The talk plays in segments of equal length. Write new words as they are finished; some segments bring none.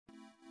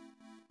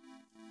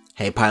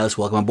Hey pilots,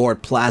 welcome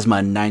aboard Plasma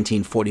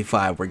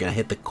 1945. We're going to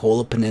hit the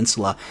Kola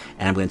Peninsula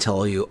and I'm going to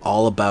tell you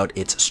all about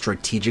its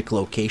strategic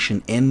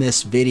location in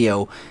this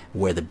video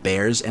where the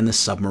bears and the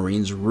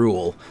submarines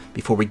rule.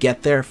 Before we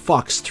get there,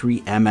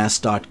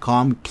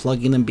 fox3ms.com,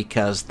 plugging them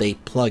because they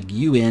plug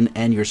you in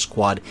and your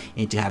squad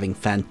into having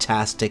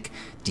fantastic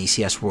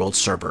DCS World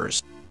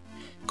servers.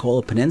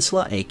 Kola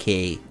Peninsula,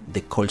 aka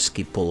the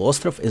Kolski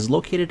Polostrov, is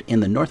located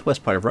in the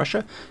northwest part of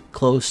Russia,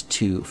 close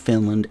to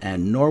Finland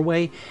and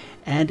Norway,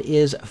 and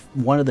is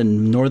one of the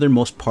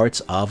northernmost parts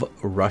of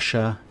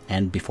Russia,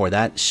 and before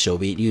that,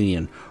 Soviet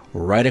Union,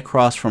 right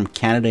across from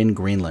Canada and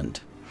Greenland.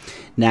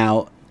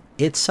 Now,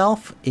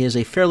 itself is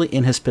a fairly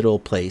inhospitable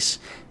place.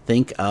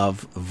 Think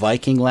of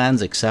Viking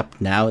lands, except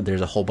now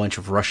there's a whole bunch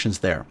of Russians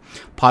there.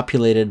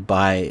 Populated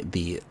by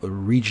the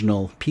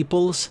regional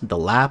peoples, the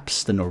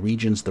Lapps, the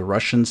Norwegians, the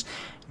Russians,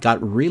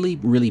 got really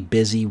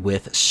busy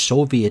with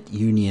Soviet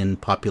Union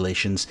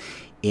populations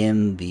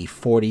in the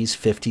 40s,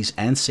 50s,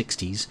 and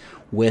 60s,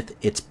 with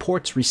its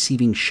ports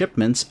receiving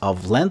shipments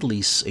of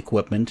Lend-Lease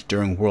equipment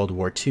during World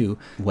War II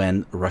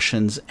when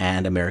Russians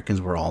and Americans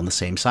were all on the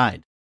same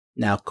side.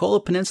 Now, Kola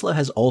Peninsula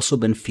has also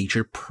been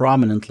featured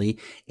prominently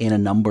in a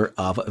number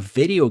of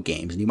video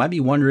games, and you might be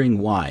wondering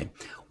why.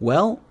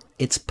 Well,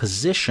 its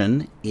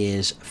position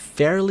is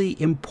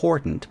fairly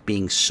important,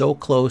 being so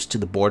close to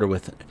the border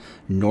with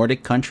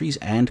Nordic countries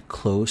and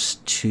close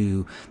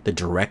to the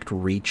direct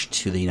reach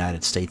to the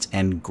United States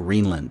and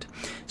Greenland.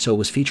 So it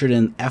was featured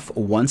in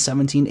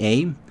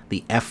F-117A,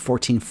 the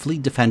F-14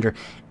 Fleet Defender,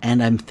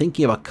 and I'm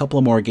thinking of a couple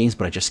of more games,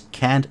 but I just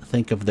can't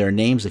think of their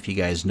names. If you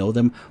guys know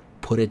them,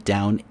 put it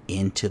down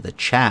into the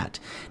chat.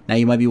 Now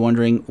you might be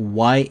wondering,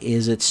 why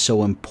is it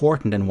so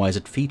important and why is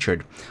it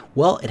featured?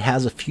 Well, it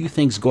has a few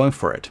things going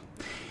for it.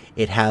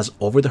 It has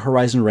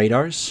over-the-horizon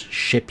radars,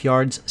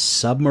 shipyards,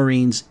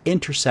 submarines,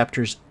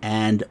 interceptors,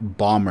 and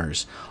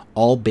bombers,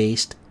 all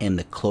based in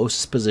the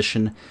closest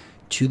position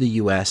to the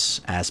US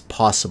as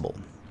possible.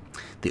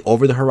 The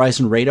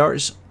over-the-horizon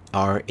radars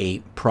are a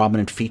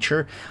prominent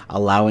feature,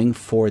 allowing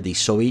for the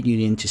Soviet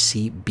Union to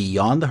see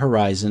beyond the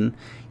horizon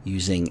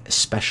using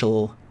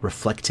special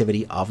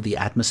reflectivity of the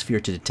atmosphere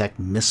to detect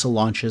missile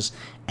launches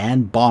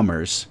and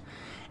bombers,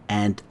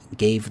 and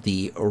gave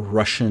the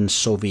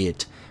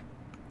Russian-Soviet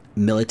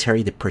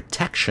military the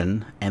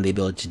protection and the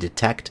ability to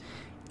detect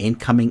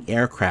incoming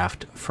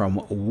aircraft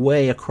from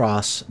way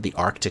across the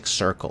Arctic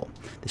Circle.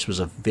 This was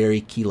a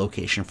very key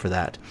location for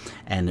that,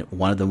 and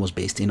one of them was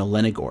based in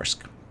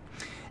Olenegorsk.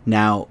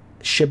 Now,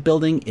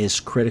 shipbuilding is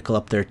critical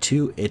up there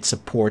too. It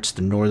supports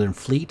the Northern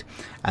Fleet,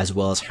 as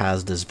well as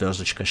has the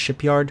Zvezdochka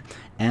shipyard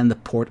and the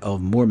port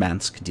of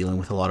Murmansk, dealing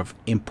with a lot of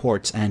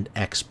imports and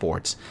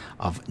exports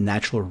of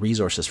natural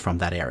resources from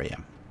that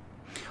area.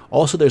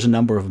 Also, there's a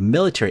number of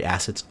military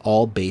assets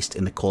all based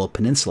in the Kola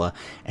Peninsula,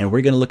 and we're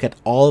going to look at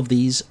all of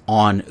these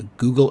on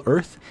Google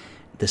Earth.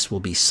 This will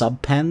be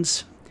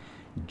subpens,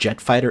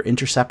 jet fighter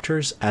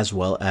interceptors, as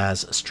well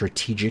as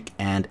strategic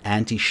and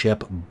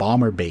anti-ship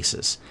bomber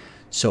bases.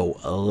 So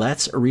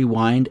let's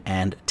rewind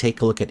and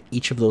take a look at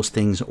each of those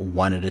things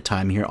one at a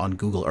time here on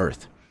Google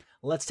Earth.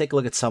 Let's take a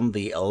look at some of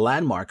the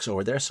landmarks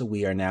over there. So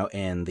we are now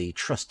in the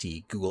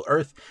trusty Google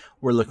Earth.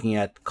 We're looking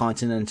at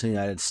continental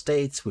United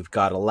States. We've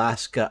got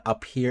Alaska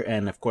up here,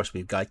 and of course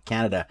we've got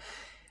Canada.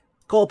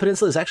 Kola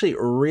Peninsula is actually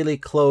really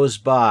close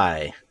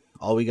by.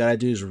 All we gotta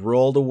do is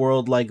roll the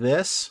world like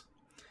this,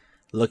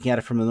 looking at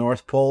it from the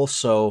North Pole.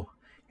 So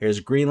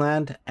here's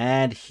Greenland,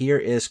 and here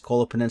is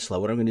Kola Peninsula.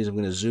 What I'm gonna do is I'm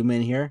gonna zoom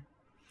in here,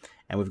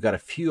 and we've got a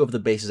few of the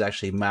bases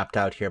actually mapped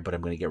out here, but I'm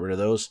going to get rid of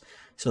those.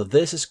 So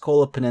this is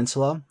Kola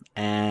Peninsula,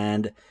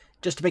 and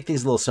just to make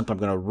things a little simple, I'm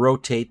going to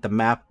rotate the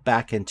map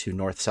back into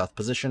north-south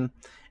position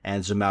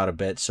and zoom out a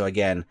bit. So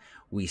again,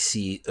 we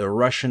see the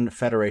Russian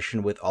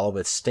Federation with all of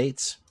its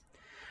states.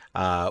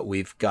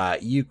 We've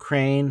got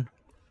Ukraine,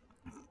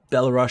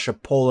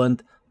 Belarus,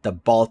 Poland, the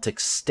Baltic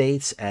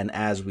states, and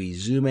as we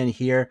zoom in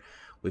here,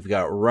 we've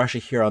got Russia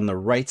here on the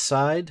right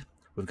side.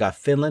 We've got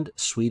Finland,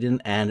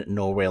 Sweden, and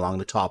Norway along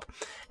the top.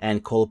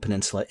 And Kola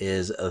Peninsula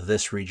is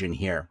this region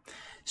here.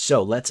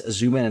 So let's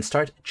zoom in and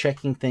start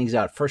checking things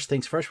out. First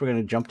things first, we're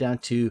going to jump down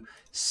to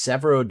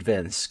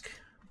Severodvinsk,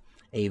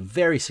 a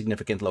very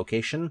significant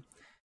location.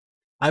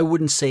 I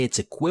wouldn't say it's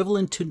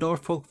equivalent to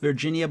Norfolk,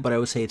 Virginia, but I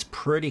would say it's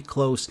pretty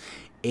close.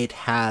 It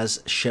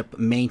has ship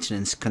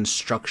maintenance,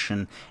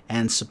 construction,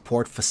 and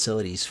support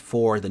facilities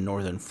for the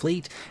Northern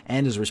Fleet,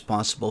 and is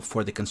responsible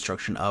for the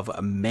construction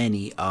of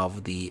many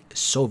of the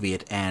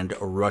Soviet and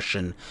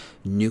Russian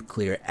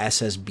nuclear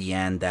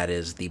SSBN, that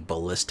is the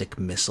ballistic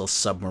missile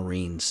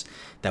submarines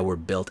that were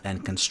built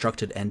and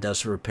constructed, and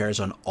does repairs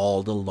on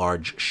all the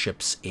large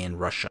ships in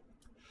Russia.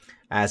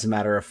 As a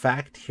matter of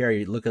fact, here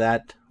you look at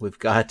that, we've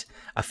got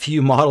a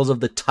few models of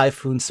the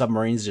Typhoon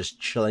submarines just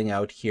chilling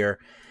out here.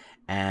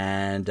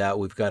 And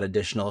we've got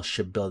additional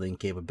shipbuilding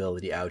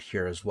capability out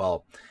here as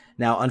well.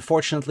 Now,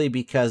 unfortunately,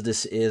 because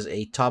this is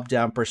a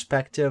top-down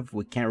perspective,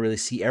 we can't really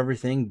see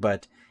everything,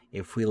 but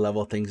if we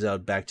level things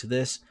out back to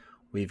this,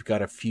 we've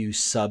got a few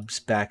subs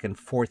back and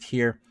forth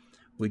here.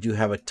 We do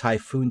have a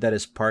Typhoon that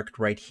is parked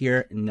right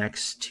here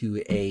next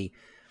to a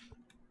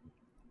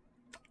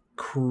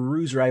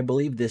cruiser. I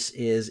believe this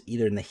is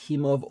either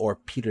Nahimov or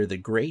Peter the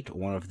Great,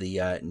 one of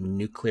the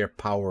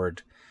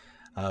nuclear-powered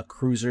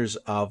cruisers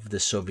of the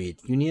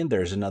Soviet Union.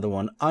 There's another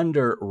one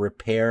under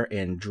repair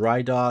in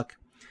dry dock.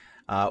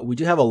 We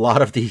do have a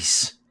lot of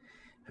these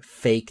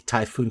fake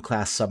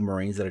Typhoon-class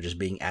submarines that are just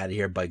being added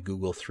here by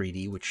Google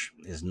 3D, which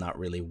is not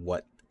really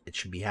what it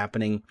should be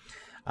happening.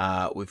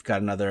 We've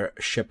got another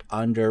ship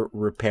under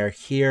repair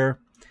here,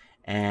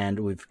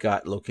 and we've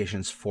got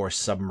locations for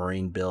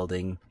submarine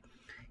building.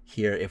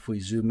 Here, if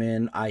we zoom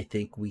in, I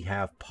think we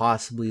have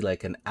possibly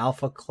like an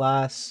Alpha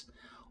class,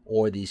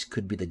 or these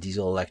could be the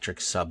diesel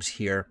electric subs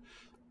here,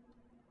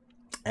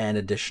 and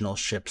additional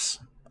ships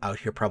out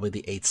here, probably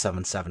the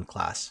 877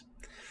 class.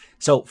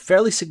 So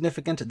fairly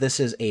significant. This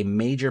is a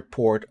major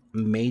port,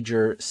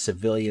 major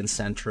civilian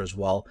center as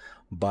well.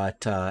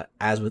 But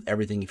as with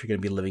everything, if you're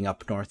going to be living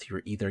up north,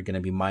 you're either going to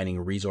be mining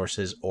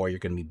resources or you're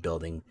going to be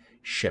building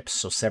ships.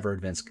 So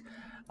Severodvinsk,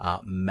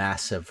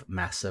 massive,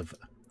 massive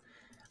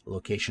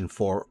location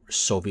for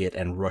Soviet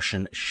and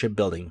Russian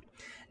shipbuilding.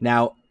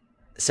 Now,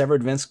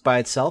 Severodvinsk by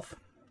itself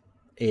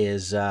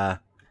is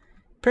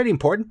pretty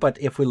important,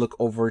 but if we look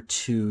over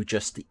to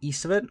just the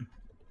east of it,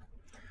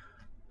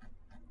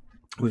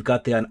 we've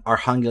got the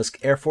Arkhangelsk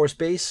Air Force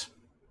Base.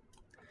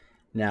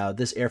 Now,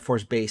 this Air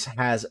Force Base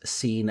has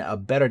seen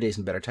better days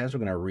and better times. We're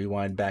going to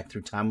rewind back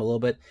through time a little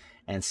bit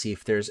and see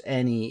if there's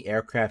any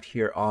aircraft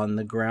here on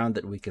the ground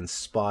that we can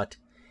spot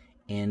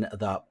in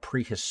the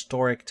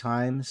prehistoric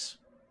times.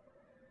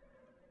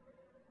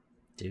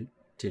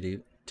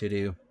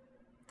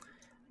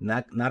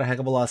 Not a heck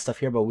of a lot of stuff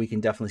here, but we can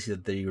definitely see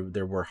that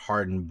there were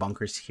hardened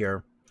bunkers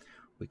here.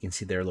 We can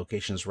see their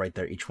locations right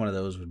there. Each one of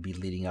those would be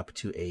leading up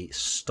to a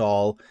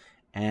stall,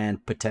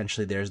 and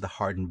potentially there's the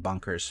hardened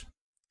bunkers.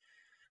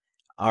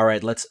 All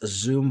right, let's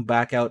zoom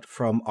back out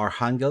from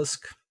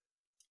Arkhangelsk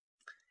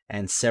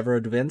and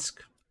Severodvinsk,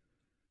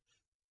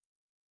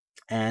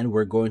 and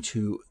we're going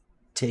to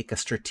take a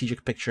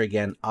strategic picture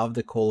again of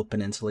the Kola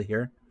Peninsula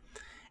here.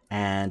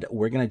 And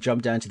we're going to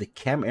jump down to the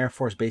Chem Air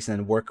Force Base and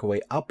then work our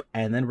way up.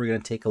 And then we're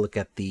going to take a look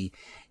at the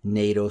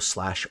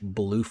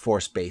NATO/Blue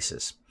Force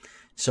bases.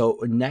 So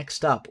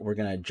next up, we're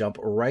going to jump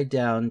right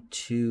down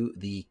to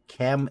the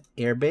Chem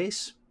Air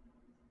Base.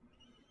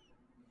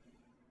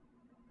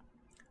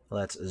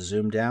 Let's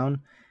zoom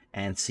down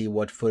and see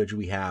what footage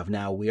we have.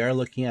 Now, we are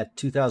looking at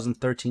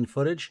 2013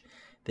 footage.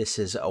 This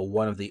is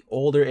one of the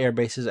older air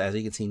bases. As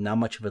you can see, not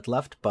much of it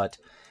left, but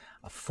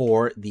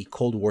for the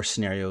Cold War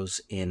scenarios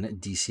in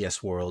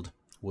DCS World,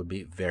 would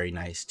be very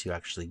nice to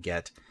actually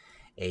get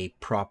a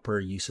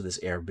proper use of this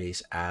air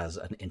base as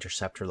an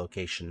interceptor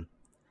location.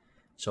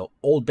 So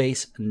old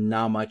base,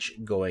 not much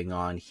going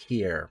on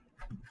here.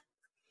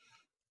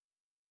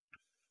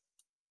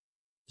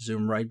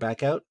 Zoom right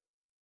back out.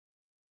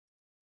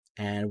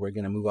 And we're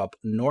going to move up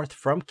north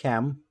from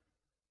Cam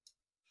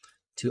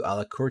to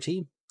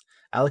Alakurti.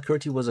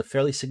 Alakurti was a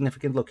fairly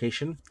significant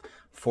location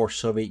for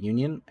Soviet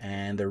Union,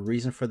 and the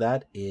reason for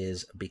that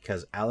is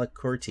because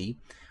Alakurti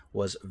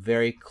was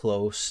very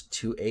close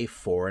to a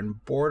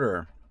foreign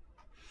border.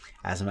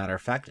 As a matter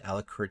of fact,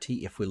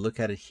 Alakurti, if we look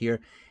at it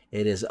here,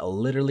 it is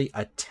literally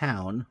a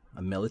town,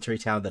 a military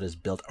town that is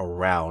built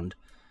around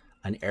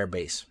an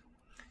airbase.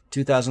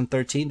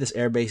 2013, this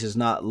airbase is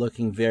not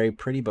looking very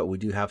pretty, but we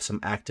do have some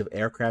active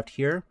aircraft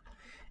here.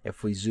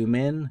 If we zoom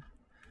in,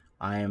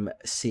 I'm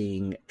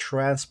seeing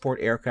transport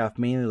aircraft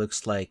mainly,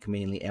 looks like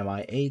mainly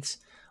Mi-8s.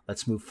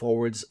 Let's move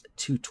forwards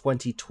to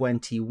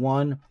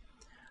 2021.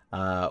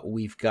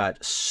 We've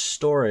got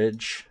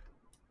storage,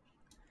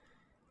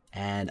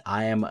 and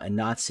I am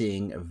not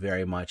seeing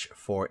very much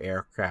for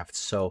aircraft.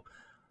 So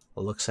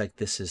it looks like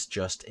this is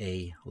just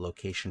a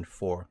location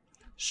for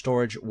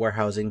storage,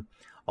 warehousing,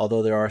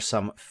 although there are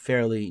some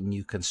fairly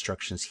new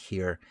constructions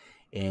here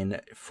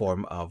in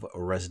form of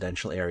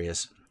residential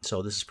areas.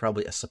 So this is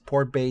probably a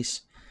support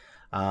base.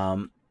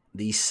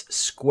 These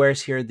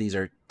squares here, these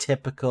are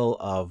typical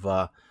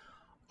of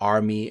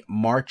army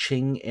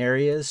marching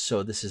areas.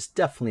 So this is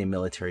definitely a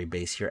military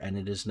base here, and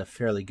it is in a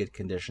fairly good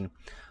condition.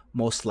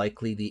 Most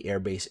likely the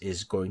airbase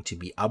is going to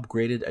be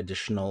upgraded.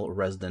 Additional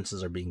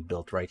residences are being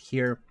built right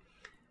here.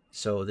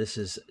 So this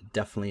is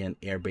definitely an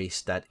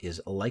airbase that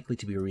is likely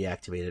to be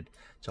reactivated.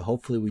 So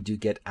hopefully we do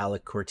get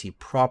Alakurti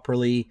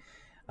properly.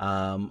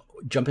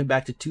 Jumping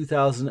back to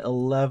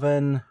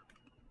 2011,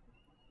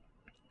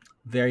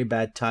 very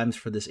bad times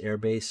for this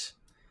airbase.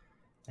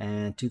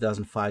 And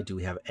 2005, do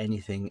we have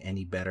anything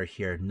any better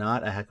here?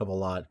 Not a heck of a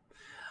lot.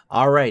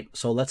 All right,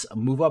 so let's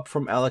move up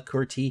from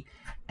Alakurti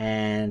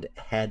and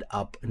head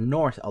up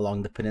north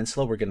along the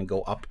peninsula. We're going to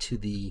go up to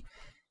the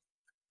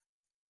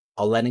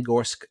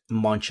Olenegorsk,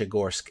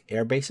 Monchegorsk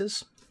air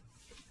bases.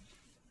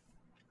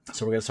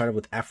 So we're going to start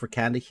with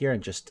Africanda here,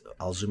 and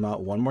I'll zoom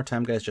out one more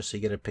time, guys, just so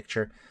you get a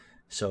picture.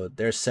 So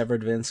there's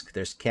Severodvinsk,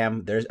 there's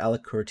Cam, there's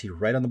Alakurti,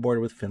 right on the border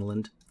with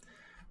Finland.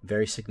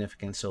 Very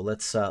significant. So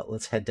let's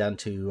head down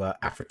to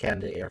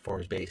Africanda Air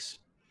Force Base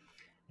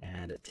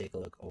and take a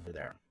look over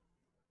there.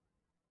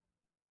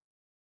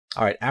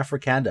 All right,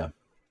 Africanda.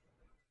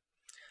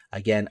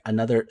 Again,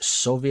 another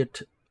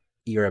Soviet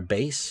era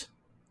base.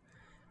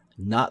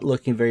 Not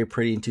looking very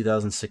pretty in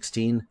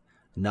 2016.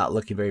 Not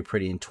looking very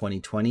pretty in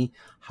 2020.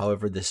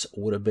 However, this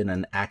would have been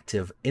an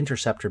active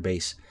interceptor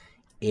base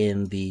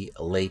in the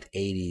late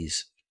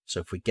 80s.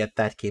 So if we get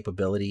that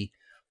capability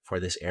for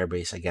this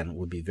airbase, again, it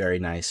would be very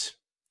nice.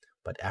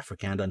 But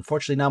Africanda,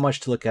 unfortunately, not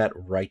much to look at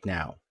right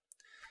now.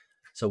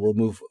 So we'll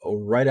move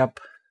right up.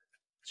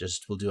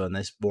 We'll do a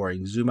nice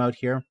boring zoom out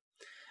here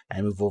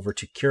and move over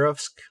to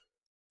Kirovsk.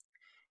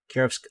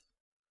 Kirovsk,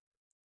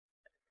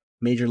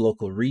 major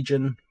local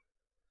region.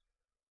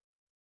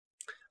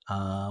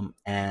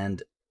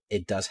 And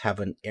it does have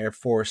an Air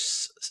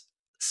Force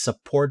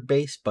support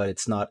base, but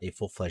it's not a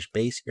full-fledged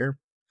base here.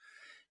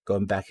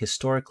 Going back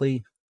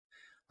historically,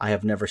 I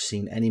have never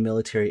seen any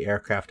military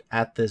aircraft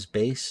at this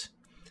base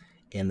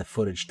in the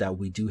footage that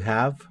we do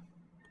have.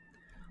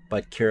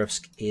 But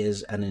Kirovsk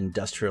is an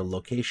industrial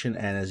location,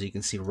 and as you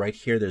can see right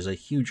here, there's a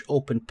huge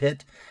open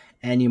pit,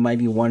 and you might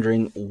be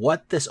wondering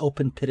what this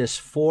open pit is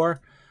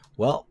for.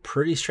 Well,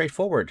 pretty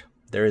straightforward.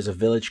 There is a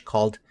village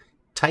called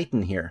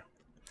Titan here.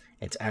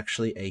 It's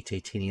actually a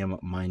titanium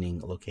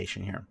mining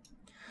location here.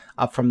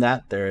 Up from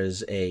that, there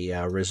is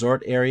a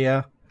resort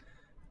area,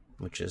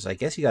 which is, I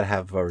guess you gotta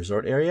have a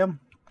resort area.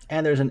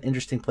 And there's an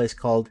interesting place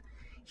called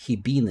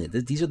Hibina.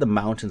 These are the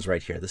mountains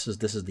right here. This is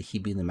the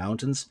Hibina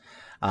Mountains,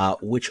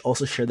 which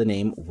also share the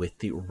name with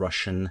the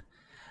Russian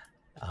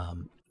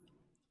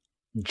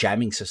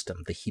jamming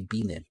system, the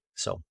Hibina.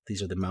 So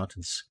these are the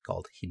mountains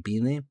called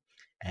Hibina,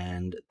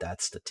 and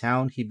that's the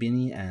town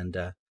Hibina,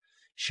 and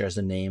shares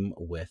the name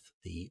with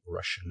the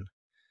Russian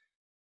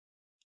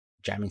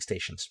jamming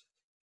stations.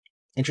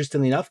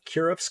 Interestingly enough,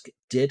 Kirovsk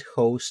did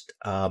host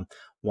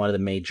one of the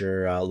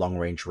major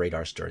long-range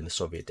radars during the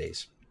Soviet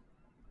days.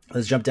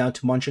 Let's jump down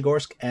to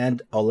Monchegorsk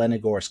and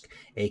Olenegorsk,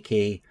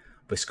 aka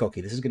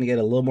Vysoky. This is going to get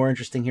a little more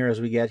interesting here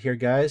as we get here,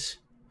 guys.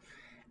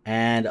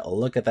 And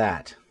look at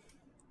that.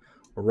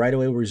 Right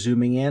away, we're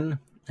zooming in,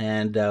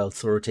 and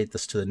let's rotate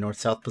this to the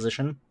north-south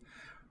position.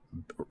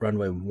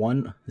 Runway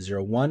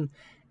 101,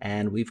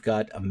 and we've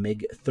got a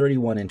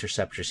MiG-31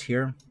 interceptors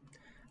here,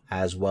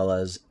 as well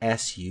as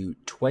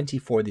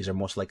Su-24. These are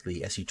most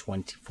likely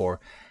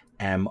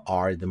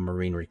Su-24MR, the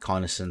Marine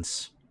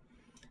Reconnaissance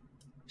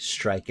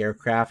strike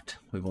aircraft.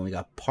 We've only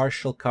got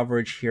partial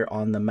coverage here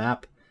on the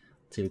map.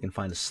 Let's see if we can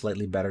find a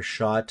slightly better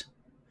shot,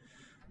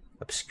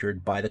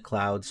 obscured by the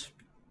clouds.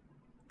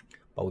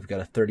 But we've got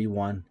a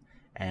 31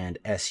 and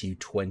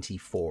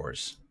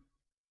Su-24s.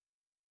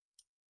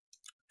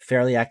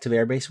 Fairly active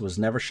airbase, was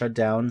never shut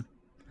down,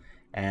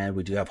 and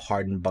we do have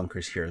hardened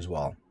bunkers here as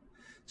well.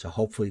 So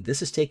hopefully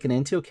this is taken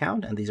into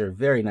account, and these are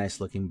very nice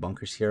looking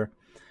bunkers here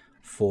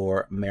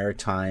for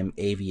maritime,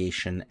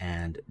 aviation,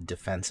 and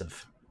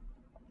defensive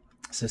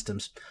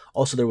systems.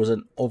 Also, there was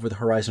an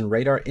over-the-horizon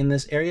radar in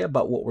this area,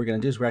 but what we're going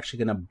to do is we're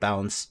actually going to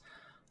bounce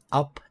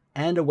up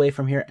and away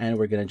from here, and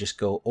we're going to just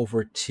go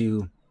over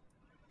to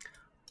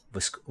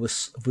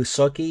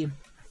Vysoky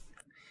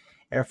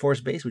Air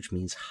Force Base, which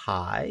means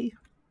high,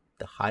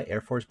 the High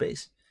Air Force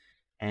Base,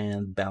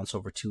 and bounce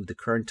over to the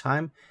current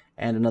time,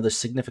 and another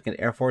significant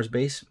Air Force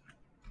base.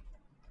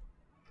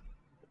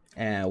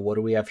 And what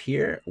do we have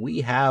here? We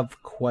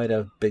have quite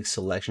a big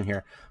selection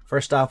here.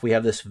 First off, we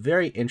have this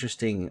very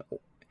interesting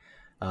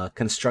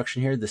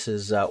construction here. This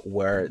is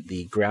where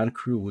the ground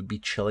crew would be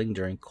chilling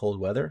during cold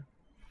weather.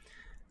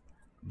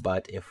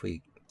 But if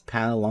we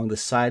pan along the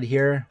side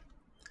here,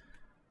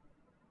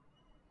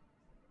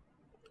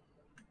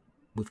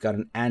 we've got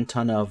an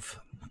Antonov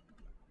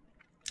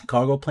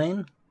cargo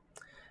plane,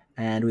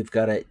 and we've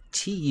got a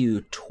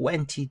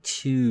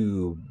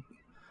Tu-22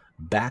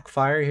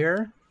 backfire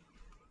here,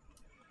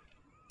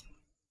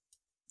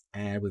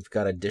 and we've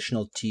got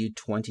additional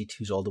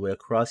Tu-22s all the way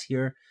across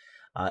here.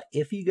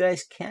 If you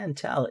guys can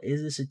tell,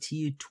 is this a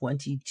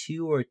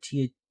Tu-22 or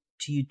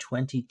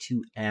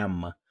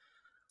Tu-22M?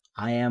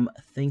 I am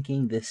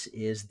thinking this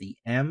is the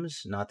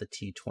M's, not the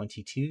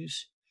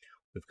Tu-22s.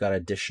 We've got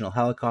additional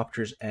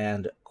helicopters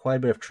and quite a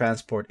bit of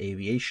transport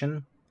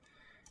aviation,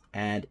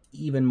 and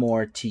even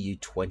more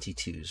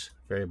Tu-22s,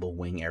 variable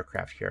wing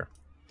aircraft here,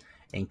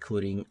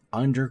 including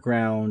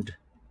underground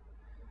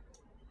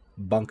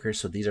bunkers.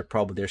 So these are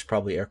there's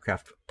probably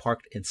aircraft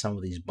parked in some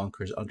of these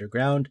bunkers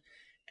underground,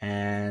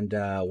 and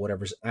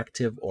whatever's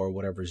active or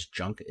whatever's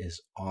junk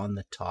is on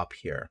the top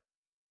here.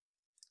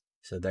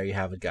 So there you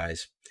have it,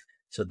 guys.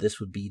 So this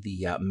would be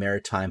the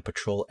maritime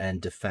patrol and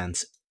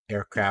defense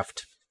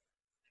aircraft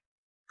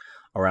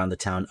around the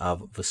town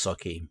of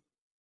Vysoky.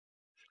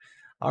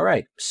 All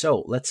right,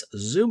 so let's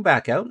zoom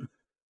back out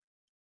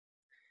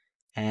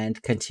and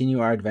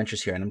continue our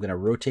adventures here. And I'm going to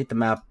rotate the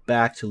map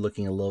back to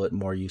looking a little bit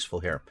more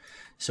useful here.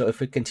 So if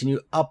we continue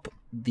up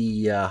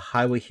the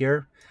highway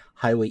here,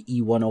 Highway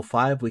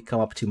E105, we come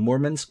up to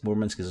Murmansk.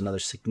 Murmansk is another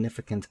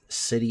significant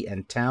city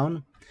and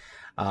town.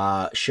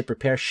 Ship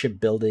repair,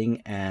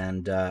 shipbuilding,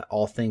 and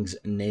all things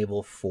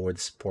naval for the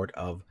support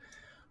of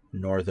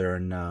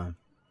Northern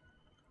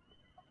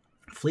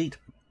Fleet.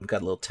 We've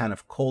got a little town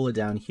of Kola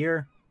down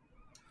here.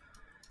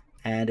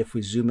 And if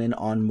we zoom in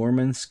on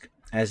Murmansk,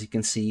 as you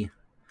can see,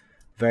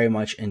 very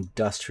much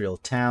industrial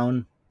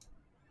town.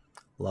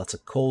 Lots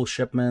of coal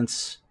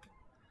shipments.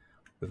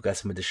 We've got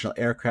some additional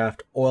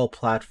aircraft, oil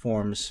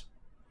platforms,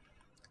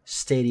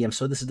 stadium.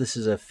 So this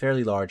is a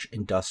fairly large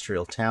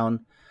industrial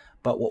town.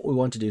 But what we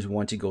want to do is we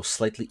want to go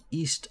slightly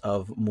east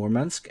of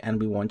Murmansk,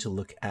 and we want to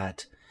look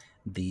at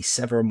the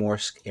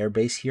Severomorsk Air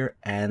Base here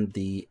and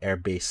the Air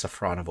Base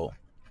Safronovo.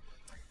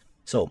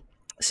 So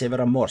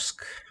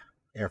Severomorsk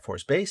Air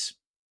Force Base.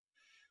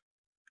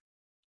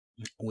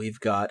 We've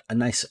got a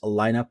nice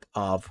lineup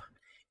of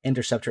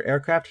interceptor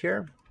aircraft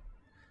here.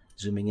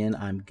 Zooming in,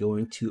 I'm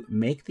going to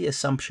make the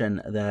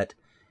assumption that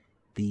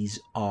these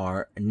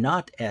are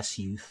not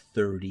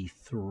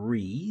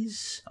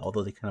Su-33s,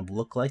 although they kind of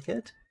look like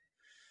it.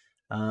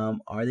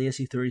 Are they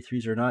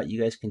Su-33s or not?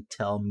 You guys can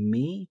tell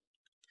me.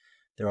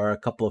 There are a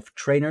couple of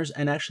trainers,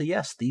 and actually,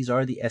 yes, these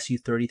are the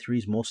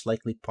Su-33s most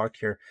likely parked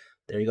here.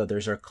 There you go.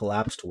 There's our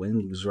collapsed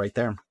wings right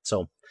there.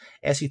 So,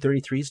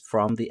 Su-33s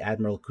from the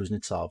Admiral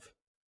Kuznetsov.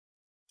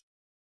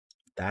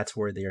 That's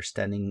where they are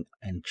standing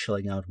and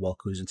chilling out while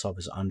Kuznetsov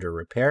is under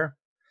repair.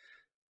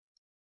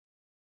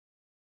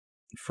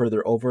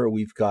 Further over,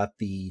 we've got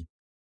the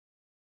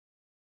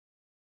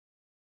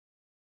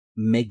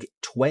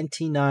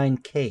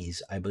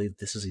MiG-29Ks. I believe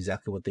this is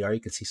exactly what they are. You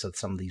can see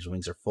some of these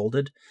wings are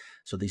folded.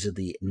 So these are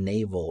the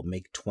naval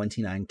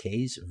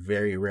MiG-29Ks,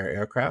 very rare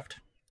aircraft.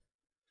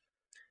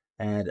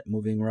 And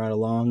moving right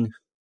along,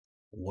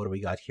 what do we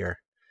got here?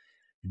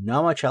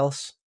 Not much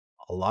else.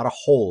 A lot of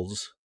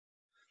holes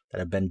that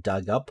have been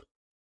dug up.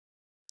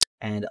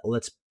 And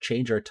let's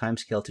change our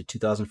timescale to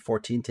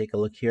 2014. Take a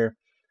look here.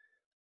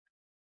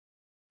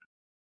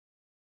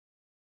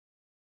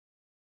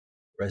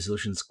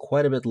 Resolution's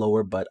quite a bit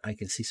lower, but I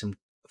can see some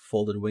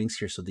folded wings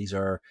here. So these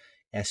are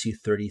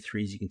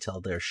Su-33s. You can tell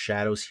there are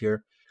shadows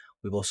here.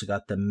 We've also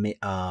got the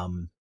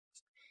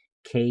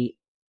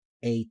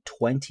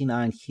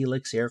Ka-29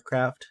 Helix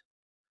aircraft.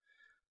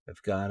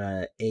 We've got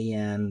a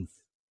AN,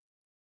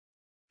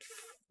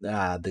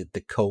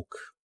 the Coke,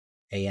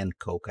 AN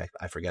Coke.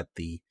 I forgot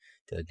the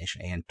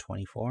designation.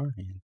 AN-24,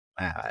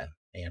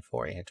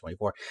 AN-4,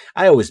 AN-24.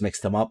 I always mix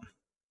them up.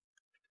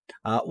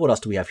 What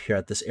else do we have here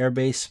at this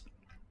airbase?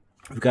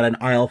 We've got an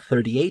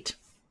IL-38,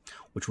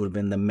 which would have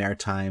been the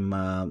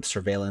maritime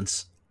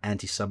surveillance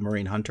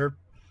anti-submarine hunter.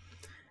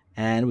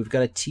 And we've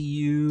got a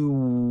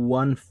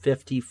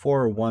Tu-154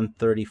 or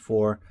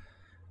 134.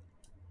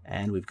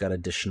 And we've got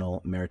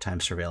additional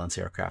maritime surveillance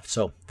aircraft.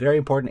 So, very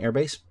important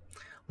airbase.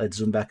 Let's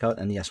zoom back out.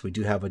 And yes, we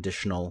do have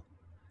additional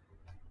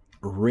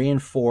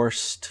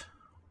reinforced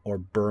or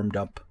bermed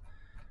up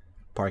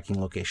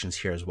parking locations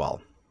here as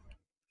well.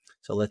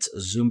 So let's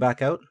zoom back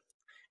out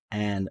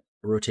and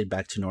rotate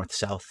back to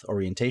north-south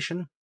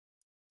orientation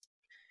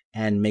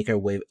and make our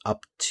way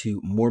up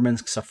to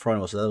Murmansk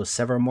Safronovo. So that was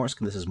Severomorsk,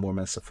 and this is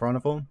Murmansk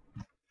Safronovo.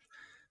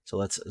 So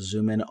let's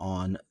zoom in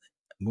on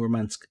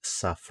Murmansk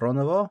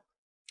Safronovo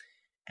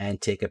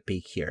and take a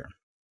peek here.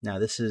 Now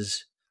this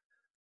is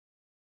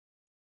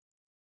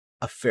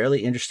a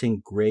fairly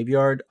interesting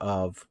graveyard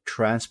of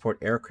transport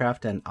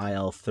aircraft and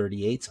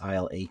IL-38s,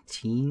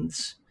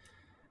 IL-18s,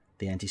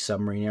 the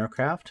anti-submarine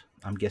aircraft.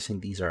 I'm guessing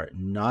these are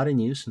not in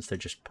use since they're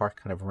just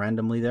parked kind of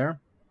randomly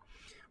there.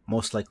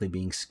 Most likely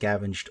being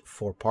scavenged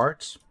for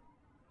parts.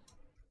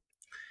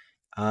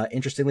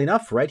 Interestingly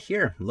enough, right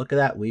here, look at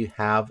that. We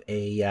have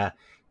a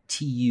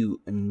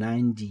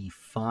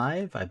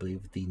Tu-95. I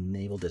believe the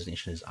naval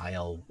designation is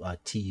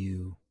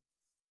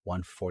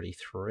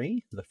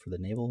Tu-143 for the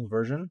naval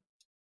version.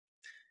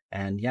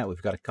 And yeah,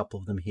 we've got a couple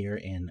of them here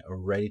in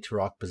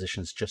ready-to-rock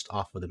positions just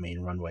off of the main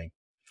runway.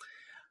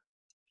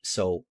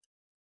 So,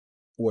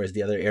 whereas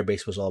the other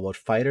airbase was all about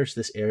fighters,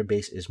 this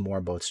airbase is more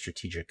about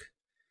strategic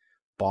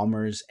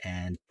bombers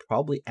and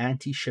probably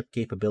anti-ship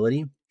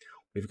capability.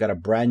 We've got a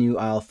brand new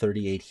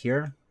IL-38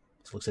 here.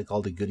 So it looks like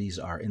all the goodies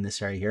are in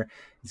this area here.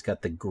 It's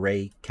got the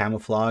gray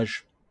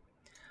camouflage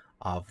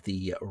of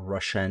the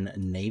Russian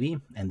Navy,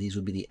 and these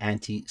would be the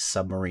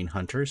anti-submarine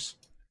hunters.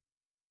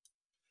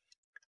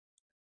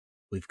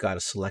 We've got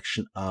a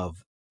selection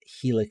of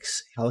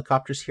Helix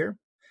helicopters here.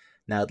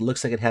 Now, it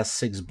looks like it has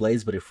 6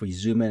 blades, but if we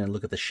zoom in and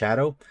look at the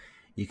shadow,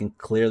 you can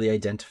clearly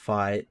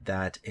identify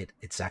that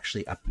it's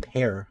actually a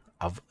pair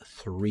of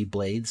 3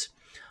 blades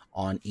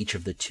on each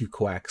of the 2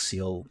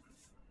 coaxial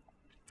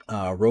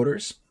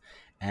rotors.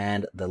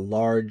 And the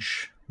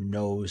large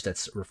nose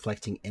that's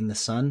reflecting in the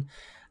sun,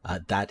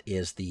 that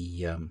is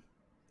the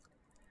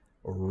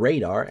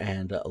radar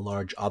and a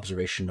large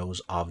observation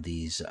nose of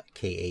these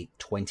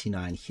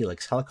Ka-29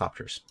 Helix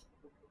helicopters.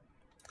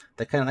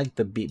 They're kind of like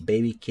the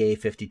baby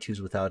Ka-52s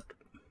without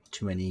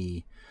too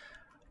many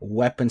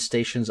weapon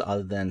stations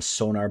other than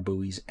sonar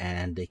buoys,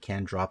 and they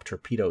can drop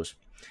torpedoes.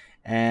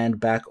 And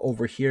back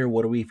over here,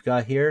 what do we've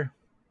got here?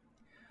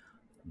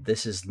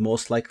 This is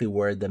most likely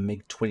where the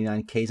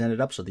MiG-29Ks ended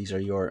up. So these are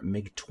your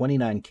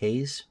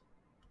MiG-29Ks.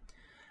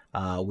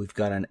 We've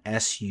got an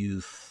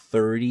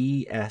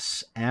Su-30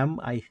 SM,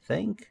 I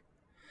think.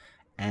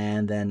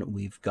 And then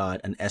we've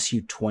got an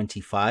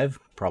Su-25,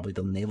 probably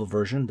the naval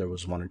version. There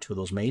was 1 or 2 of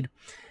those made.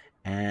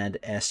 And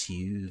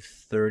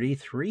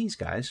Su-33s,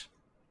 guys.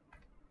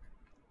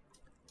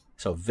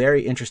 So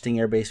very interesting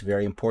airbase,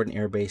 very important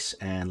airbase.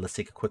 And let's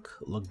take a quick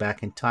look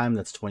back in time.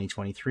 That's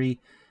 2023.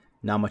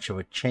 Not much of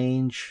a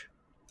change.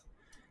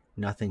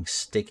 Nothing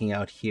sticking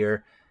out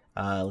here.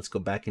 Let's go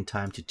back in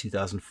time to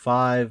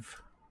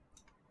 2005.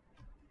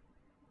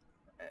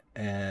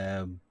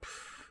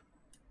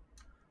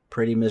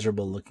 Pretty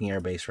miserable looking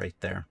airbase right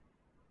there.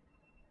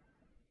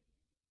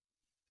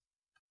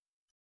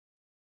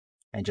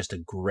 And just a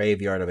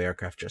graveyard of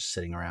aircraft just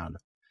sitting around.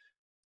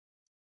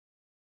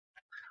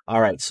 All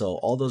right, so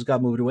all those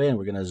got moved away, and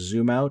we're going to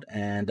zoom out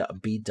and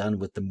be done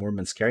with the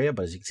Murmansk area.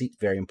 But as you can see,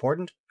 very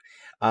important.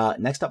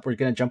 Next up, we're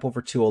going to jump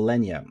over to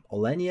Olenja.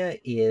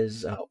 Olenja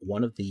is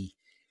one of the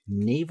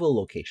naval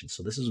locations.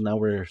 So this is now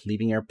we're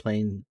leaving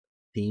airplane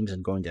themes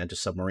and going down to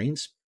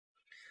submarines.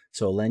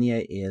 So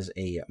Olenja is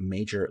a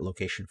major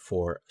location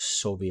for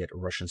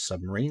Soviet-Russian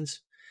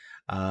submarines.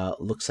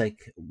 Looks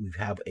like we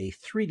have a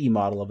 3D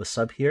model of a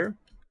sub here.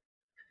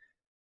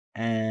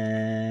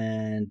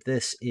 And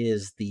this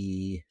is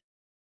the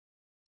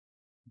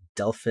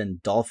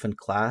Dolphin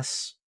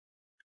class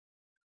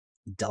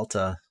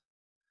Delta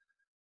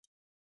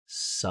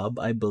sub,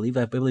 I believe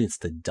it's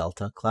the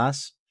Delta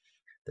class,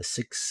 the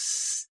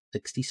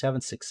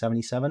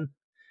 677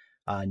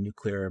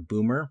 nuclear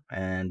boomer,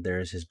 and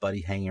there's his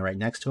buddy hanging right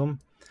next to him.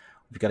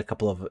 We've got a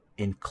couple of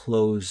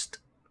enclosed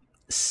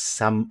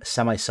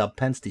semi-sub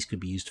pens. These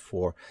could be used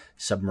for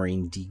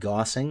submarine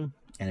degaussing.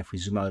 And if we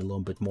zoom out a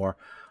little bit more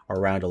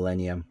around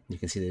Olenja, you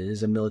can see that it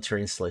is a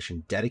military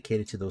installation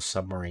dedicated to those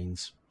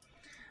submarines.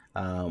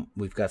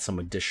 We've got some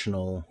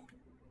additional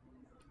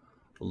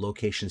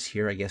locations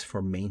here, I guess,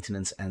 for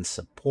maintenance and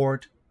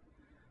support.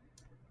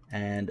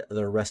 And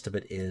the rest of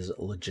it is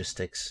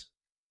logistics.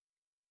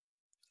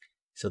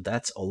 So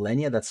that's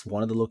Olenja. That's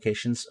one of the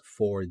locations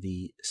for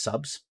the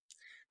subs.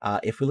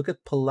 If we look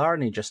at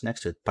Polarny just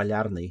next to it,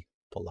 Polarny.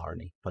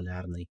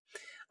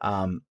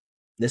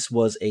 This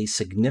was a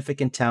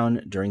significant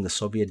town during the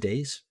Soviet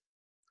days.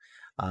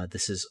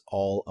 This is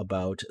all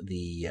about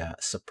the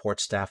support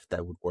staff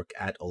that would work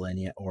at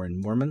Olenja or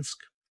in Murmansk.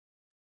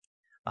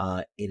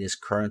 It is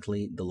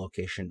currently the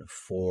location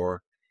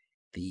for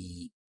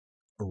the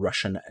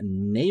Russian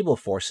naval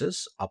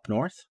forces up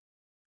north.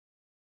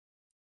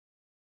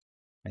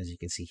 As you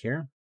can see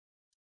here,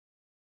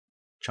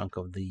 chunk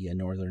of the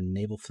northern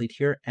naval fleet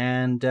here,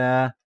 and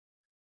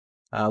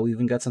we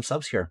even got some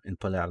subs here in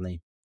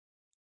Polarny.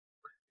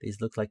 These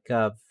look like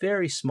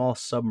very small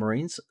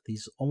submarines.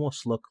 These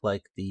almost look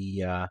like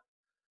the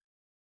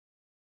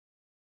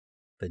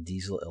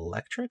diesel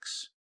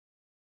electrics,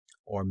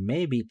 or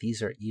maybe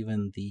these are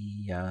even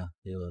the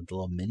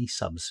little mini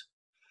subs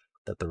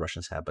that the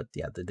Russians have. But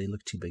yeah, they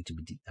look too big to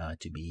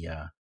be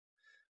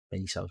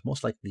mini subs.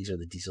 Most likely these are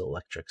the diesel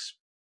electrics.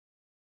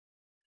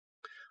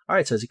 All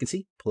right, so as you can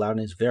see,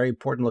 Polarny is a very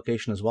important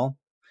location as well,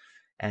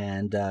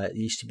 and it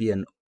used to be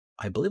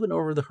I believe an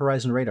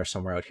over-the-horizon radar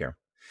somewhere out here.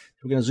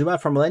 We're going to zoom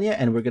out from Olenja,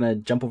 and we're going to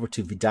jump over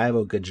to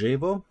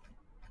Vidyayevo-Gajevo.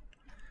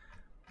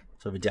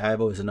 So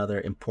Vidyayevo is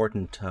another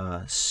important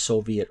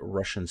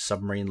Soviet-Russian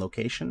submarine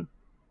location.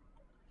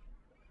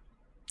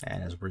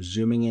 And as we're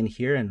zooming in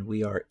here, and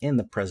we are in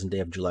the present day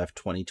of July of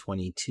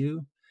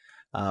 2022,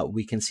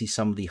 we can see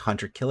some of the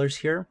hunter-killers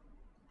here.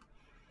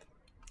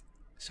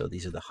 So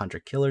these are the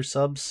hunter-killer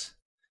subs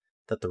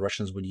that the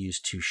Russians would use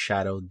to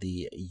shadow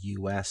the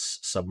U.S.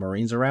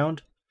 submarines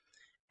around.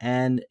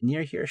 And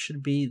near here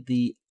should be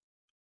the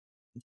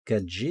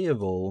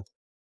Gajevo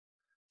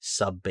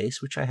sub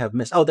base, which I have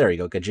missed. Oh, there you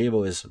go.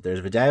 There's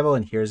Vidyayevo,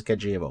 and here's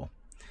Gajevo.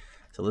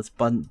 So let's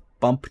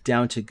bump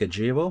down to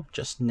Gajevo,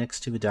 just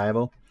next to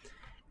Vidyayevo.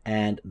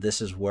 And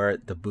this is where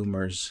the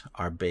boomers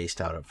are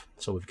based out of.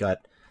 So we've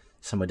got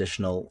some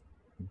additional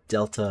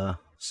Delta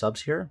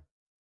subs here.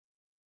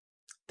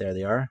 There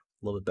they are. A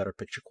little bit better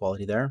picture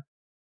quality there.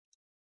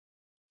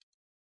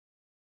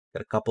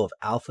 Got a couple of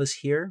alphas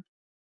here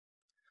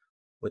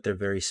with their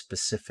very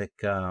specific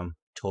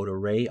towed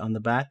array on the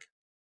back.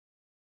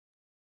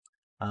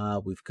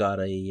 We've got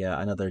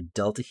another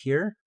Delta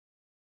here,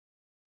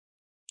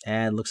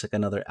 and looks like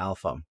another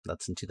alpha.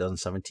 That's in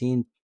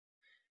 2017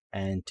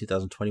 and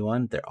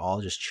 2021. They're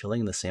all just chilling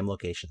in the same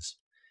locations.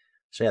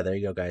 So yeah, there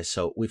you go, guys.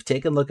 So we've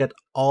taken a look at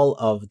all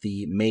of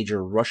the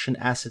major Russian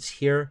assets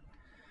here.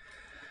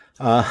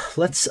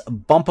 Let's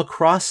bump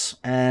across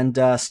and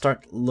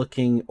start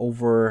looking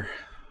over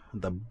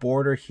the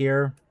border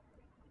here.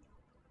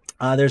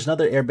 There's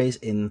another airbase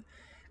in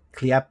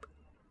Klipyavir.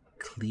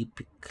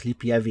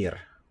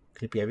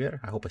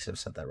 I hope I said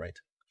that right.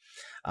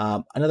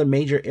 Another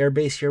major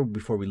airbase here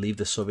before we leave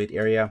the Soviet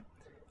area.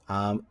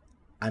 I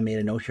made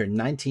a note here,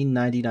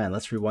 1999.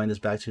 Let's rewind this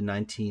back to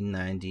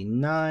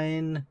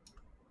 1999.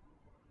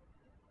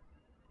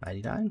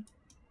 99?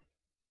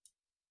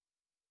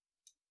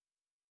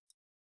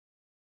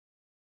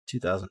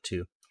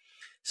 2002.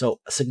 So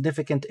a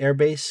significant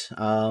airbase.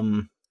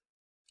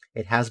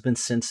 It has been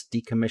since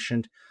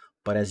decommissioned,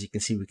 But as you can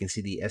see, we can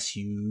see the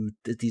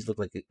these look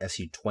like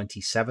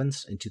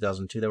Su-27s in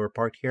 2002 that were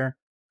parked here.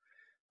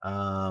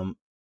 And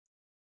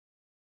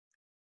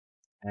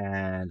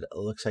it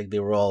looks like they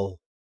were all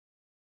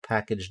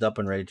packaged up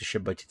and ready to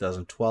ship by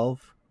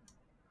 2012.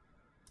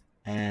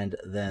 And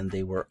then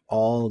they were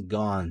all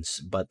gone.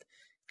 But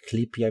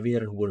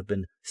Klipyavir would have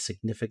been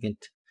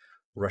significant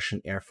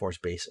Russian Air Force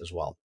base as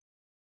well.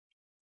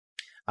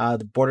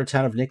 The border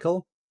town of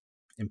Nikkel,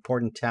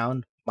 important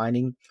town,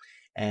 mining.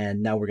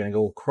 And now we're going to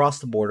go across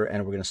the border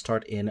and we're going to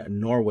start in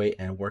Norway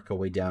and work our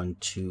way down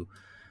to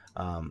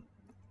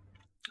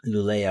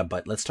Lulea.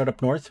 But let's start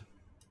up north.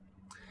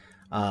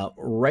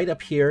 Right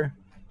up here,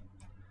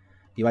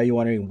 you might be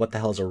wondering what the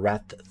hell is a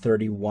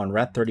RAT-31.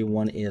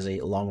 RAT-31 is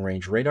a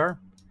long-range radar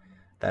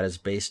that is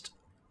based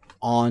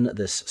on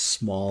this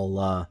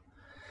small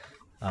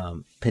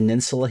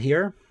peninsula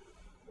here.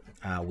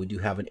 We do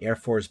have an Air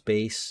Force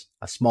base,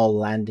 a small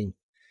landing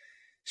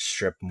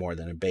strip more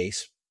than a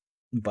base,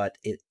 but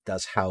it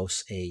does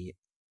house a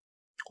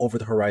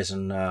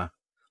over-the-horizon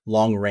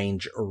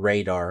long-range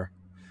radar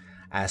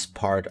as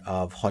part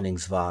of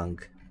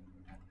Honningsvåg,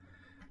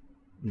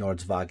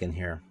 Nordsvagen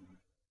here.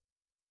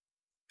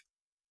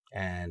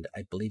 And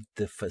I believe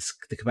the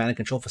command and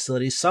control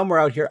facility is somewhere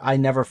out here. I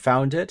never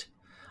found it.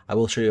 I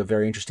will show you a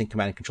very interesting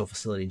command and control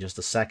facility in just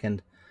a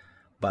second.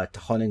 But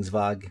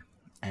Honningsvåg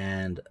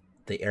and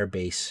the air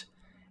base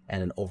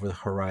and an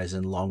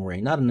over-the-horizon long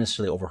range, not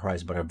necessarily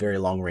over-horizon, but a very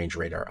long-range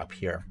radar up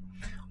here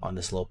on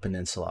this little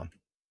peninsula.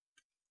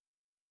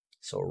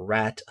 So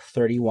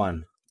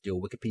RAT-31. Do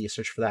a Wikipedia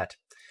search for that.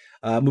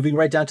 Moving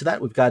right down to that,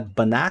 we've got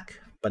Banak.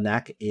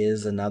 Banak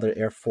is another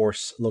Air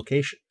Force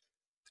location,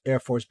 Air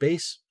Force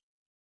base.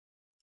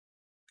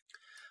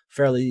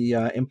 Fairly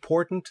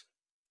important.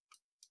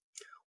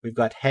 We've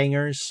got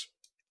hangars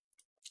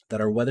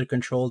that are weather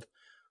controlled.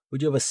 We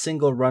do have a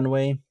single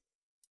runway,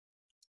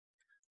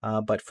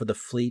 but for the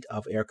fleet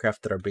of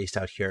aircraft that are based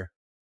out here,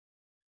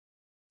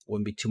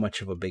 wouldn't be too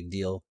much of a big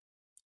deal.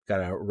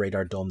 Got a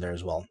radar dome there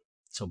as well.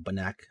 So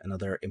Banak,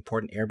 another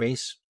important air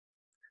base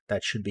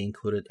that should be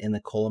included in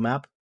the Kola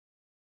map.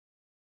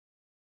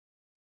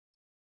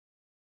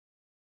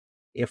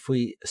 If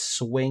we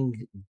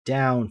swing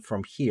down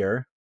from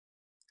here,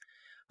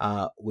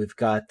 we've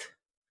got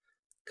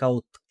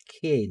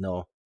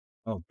Kautkeno.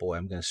 Oh boy,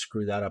 I'm going to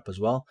screw that up as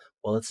well.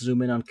 Well, let's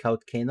zoom in on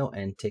Kautkeno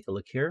and take a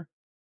look here.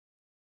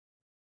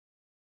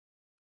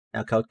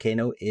 Now,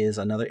 Kautkeno is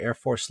another Air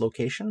Force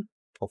location.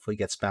 Hopefully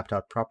gets mapped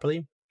out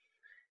properly.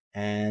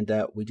 And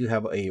we do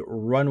have a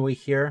runway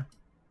here.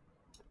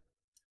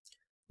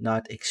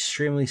 Not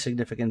extremely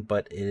significant,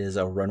 but it is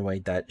a runway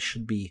that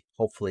should be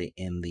hopefully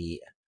in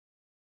the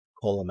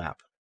Kola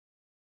map.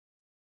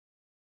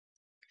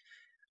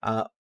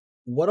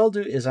 What I'll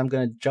do is I'm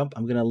going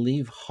to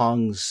leave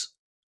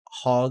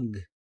Hog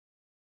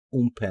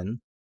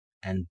Umpen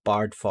and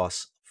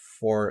Bardufoss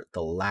for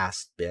the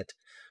last bit.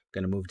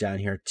 I'm going to move down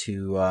here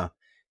to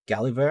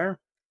Gallivare.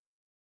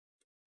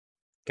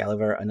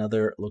 Gallivare,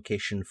 another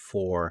location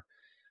for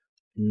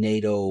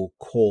NATO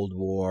Cold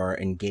War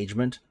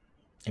engagement.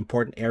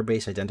 Important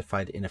airbase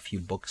identified in a few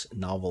books,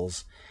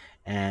 novels,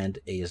 and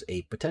is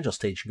a potential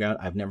staging ground.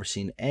 I've never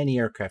seen any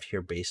aircraft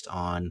here based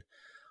on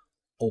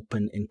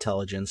open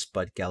intelligence,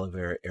 but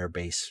Gallivare Air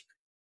Base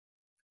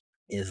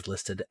is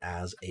listed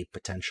as a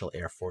potential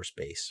Air Force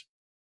base.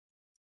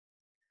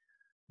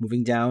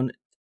 Moving down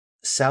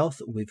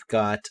south, we've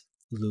got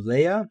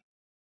Lulea,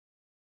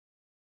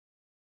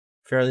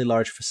 fairly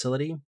large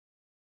facility,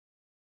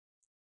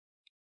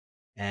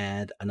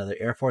 and another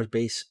Air Force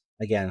base.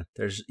 Again,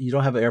 you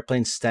don't have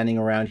airplanes standing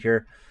around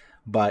here,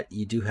 but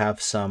you do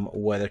have some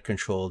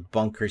weather-controlled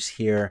bunkers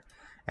here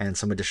and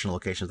some additional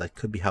locations that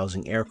could be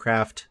housing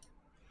aircraft.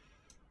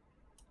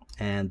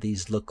 And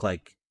these look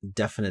like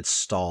definite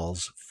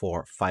stalls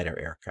for fighter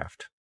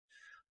aircraft.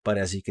 But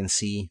as you can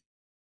see,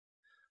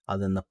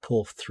 other than the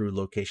pull-through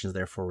locations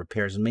there for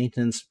repairs and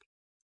maintenance,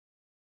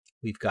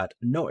 we've got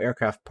no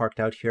aircraft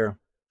parked out here.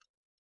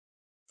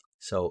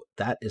 So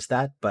that is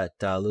that, but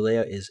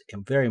Lulea is a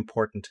very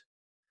important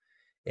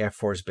Air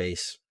Force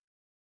base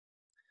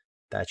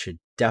that should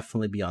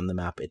definitely be on the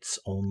map. It's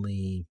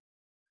only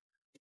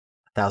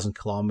 1,000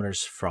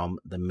 kilometers from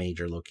the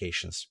major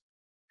locations.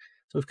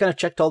 So we've kind of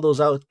checked all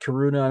those out.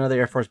 Kiruna, another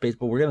Air Force base,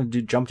 but we're going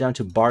to jump down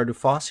to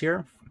Bardufoss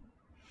here.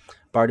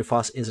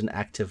 Bardufoss is an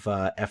active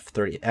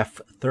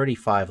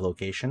F-35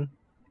 location.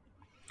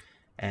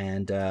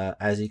 And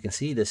as you can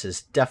see, this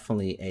is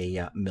definitely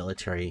a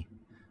military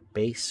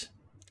base.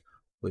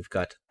 We've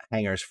got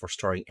hangars for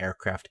storing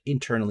aircraft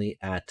internally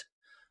at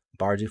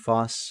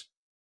Bardufoss.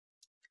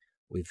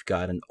 We've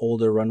got an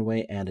older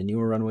runway and a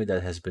newer runway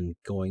that has been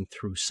going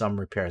through some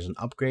repairs and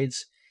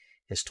upgrades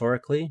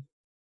historically,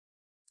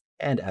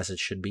 and as it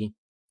should be.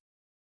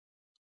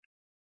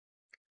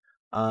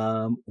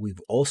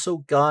 We've also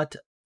got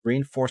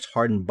reinforced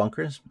hardened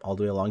bunkers all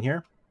the way along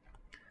here.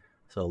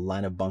 So a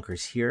line of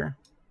bunkers here,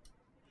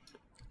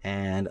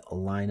 and a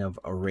line of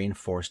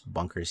reinforced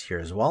bunkers here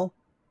as well.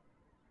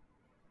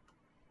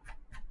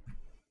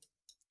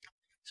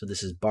 So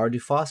this is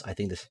Bardufoss. I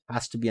think this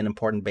has to be an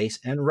important base.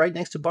 And right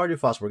next to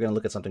Bardufoss, we're going to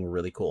look at something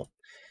really cool.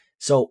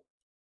 So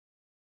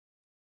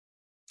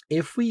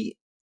if we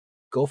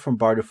go from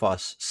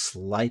Bardufoss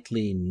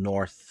slightly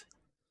northwest,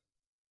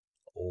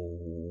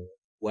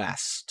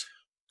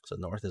 so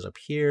north is up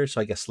here,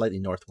 so I guess slightly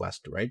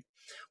northwest, right?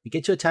 We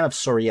get to a town of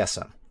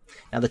Sorriesa.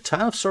 Now the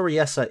town of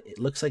Sorriesa, it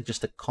looks like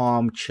just a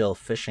calm, chill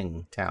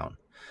fishing town.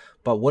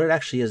 But what it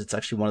actually is, it's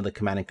actually one of the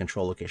command and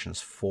control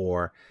locations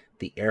for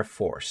the Air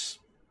Force.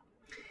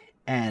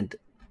 And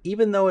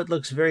even though it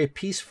looks very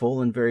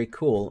peaceful and very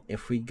cool,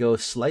 if we go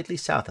slightly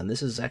south, and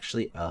this is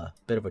actually a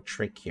bit of a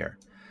trick here,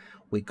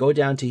 we go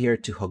down to here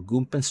to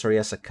Hagumpen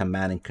Sorriesa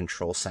Command and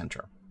Control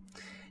Center.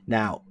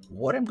 Now,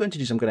 what I'm going to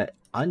do is I'm going to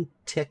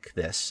untick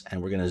this,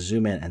 and we're going to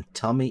zoom in and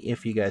tell me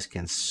if you guys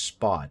can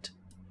spot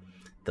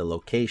the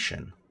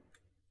location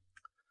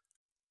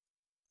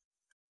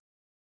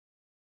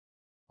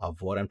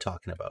of what I'm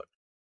talking about.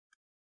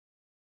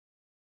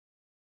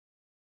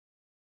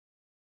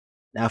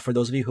 Now, for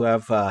those of you who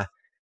have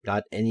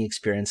got any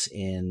experience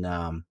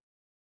in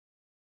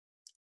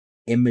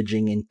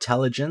imaging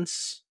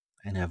intelligence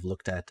and have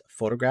looked at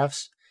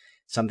photographs,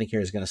 something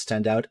here is going to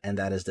stand out, and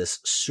that is this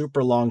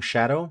super long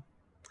shadow.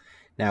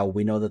 Now,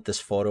 we know that this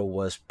photo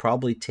was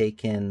probably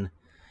taken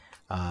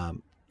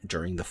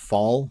during the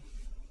fall,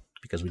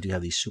 because we do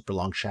have these super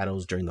long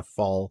shadows during the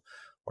fall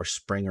or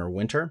spring or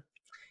winter.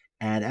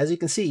 And as you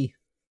can see,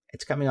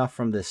 it's coming off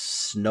from this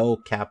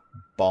snow-capped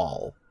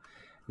ball.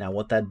 Now,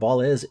 what that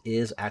ball is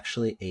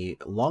actually a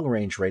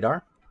long-range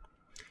radar.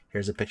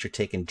 Here's a picture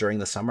taken during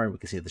the summer, and we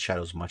can see the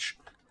shadows much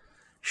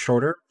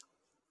shorter.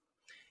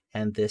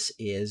 And this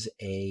is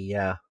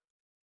a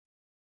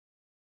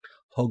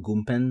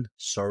Hagumpen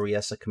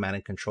Sorriesa Command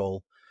and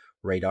Control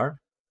radar.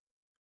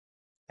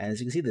 And as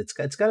you can see, it's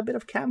got a bit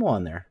of camo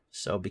on there.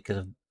 So because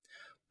of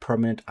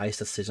permanent ice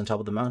that sits on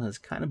top of the mountain,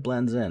 it kind of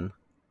blends in.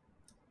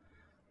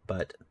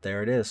 But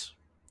there it is.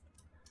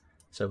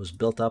 So it was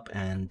built up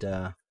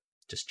and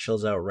just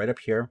chills out right up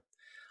here.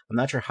 I'm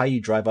not sure how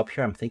you drive up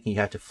here. I'm thinking you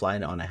have to fly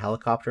in on a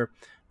helicopter.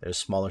 There's a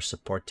smaller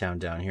support town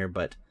down here,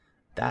 but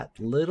that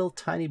little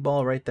tiny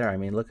ball right there, I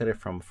mean, look at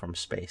it from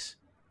space.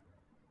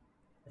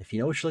 If you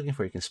know what you're looking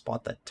for, you can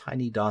spot that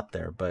tiny dot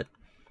there. But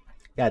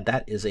yeah,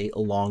 that is a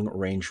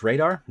long-range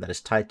radar that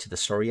is tied to the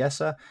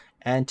Sorriesa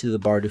and to the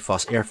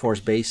Bardufoss Air Force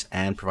Base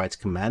and provides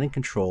command and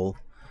control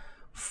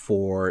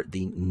for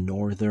the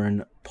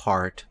northern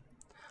part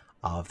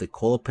of the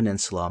Kola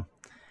Peninsula,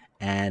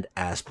 and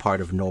as part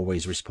of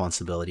Norway's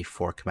responsibility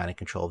for command and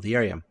control of the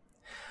area.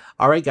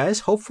 All right,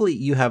 guys, hopefully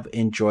you have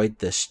enjoyed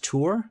this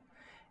tour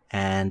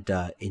and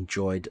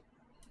enjoyed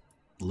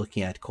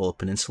looking at Kola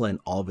Peninsula in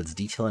all of its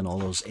detail and all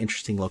those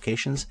interesting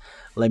locations.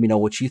 Let me know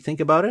what you think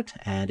about it,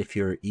 and if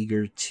you're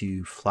eager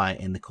to fly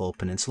in the Kola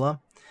Peninsula.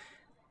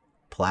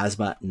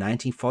 Plazma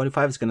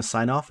 1945 is going to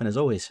sign off, and as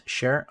always,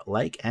 share,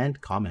 like,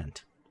 and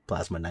comment.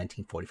 Plazma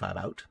 1945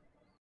 out.